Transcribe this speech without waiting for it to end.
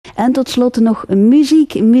En tot slot nog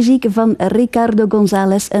muziek van Ricardo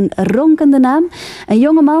Gonzalez, een ronkende naam. Een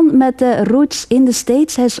jongeman met roots in de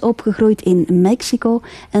States. Hij is opgegroeid in Mexico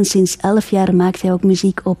en sinds 11 jaar maakt hij ook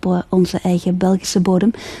muziek op onze eigen Belgische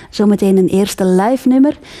bodem. Zometeen een eerste live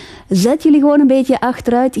nummer. Zet jullie gewoon een beetje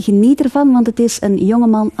achteruit, geniet ervan, want het is een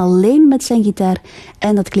jongeman alleen met zijn gitaar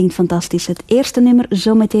en dat klinkt fantastisch. Het eerste nummer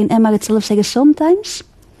zometeen, en mag het zelf zeggen, Sometimes?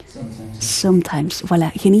 Sometimes.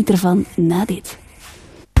 Voilà, geniet ervan na dit.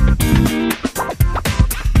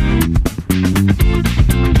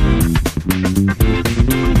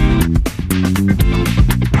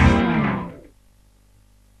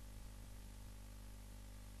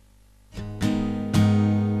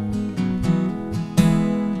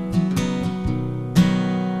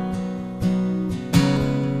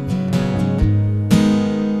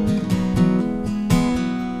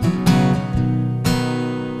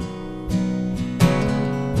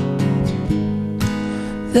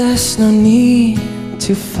 There's no need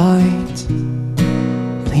to fight.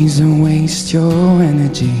 Please don't waste your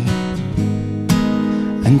energy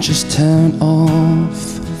and just turn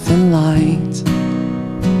off the light.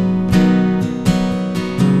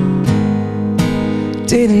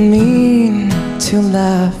 Didn't mean to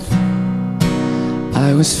laugh,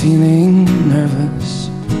 I was feeling nervous.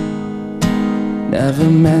 Never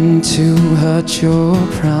meant to hurt your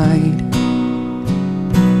pride.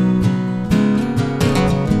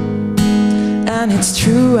 And it's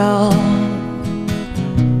true, I'll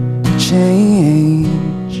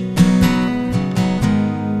change.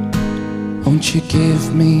 Won't you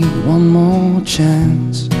give me one more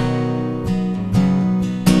chance?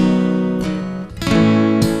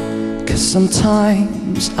 'Cause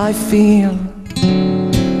sometimes I feel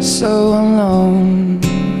so alone.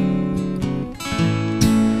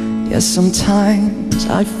 Yes, sometimes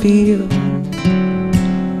I feel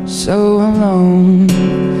so alone.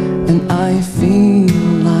 And I feel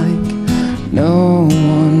like no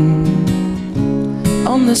one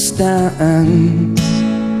understands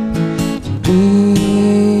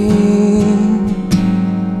me.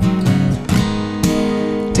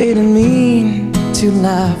 Didn't mean to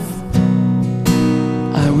laugh,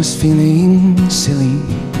 I was feeling silly.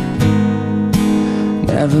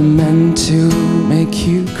 Never meant to make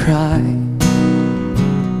you cry.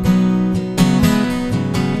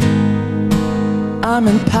 I'm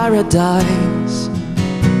in paradise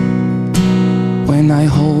when I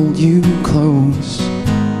hold you close.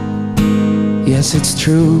 Yes, it's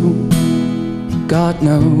true, God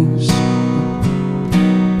knows.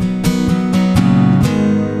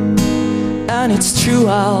 And it's true,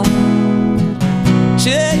 I'll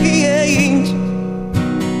change.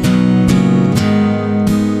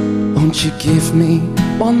 Won't you give me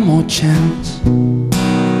one more chance?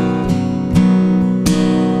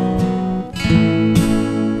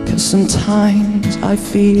 Sometimes I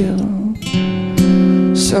feel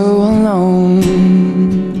so alone.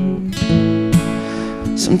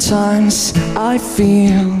 Sometimes I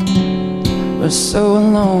feel we're so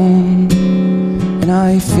alone. And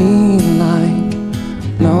I feel like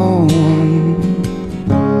no one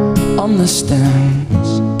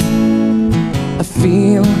understands. I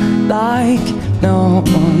feel like no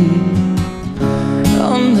one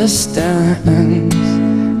understands.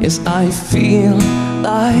 Yes, I feel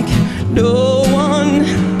like no one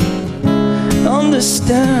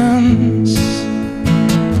understands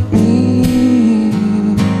me.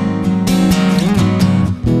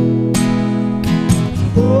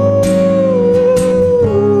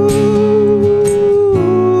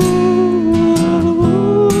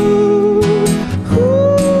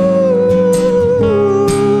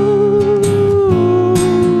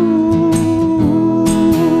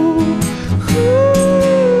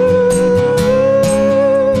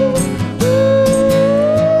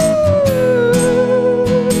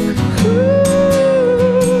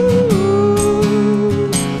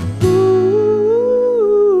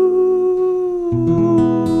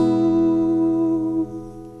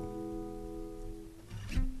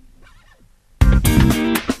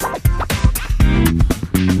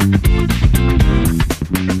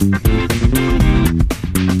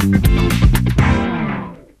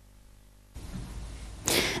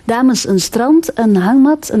 Dames, een strand, een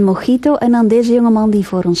hangmat, een mojito en dan deze jongeman die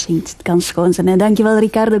voor ons zingt. Het kan schoon zijn. En dankjewel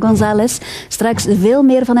Ricardo Gonzalez. Straks veel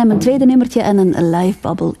meer van hem, een tweede nummertje en een live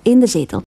babbel in de zetel.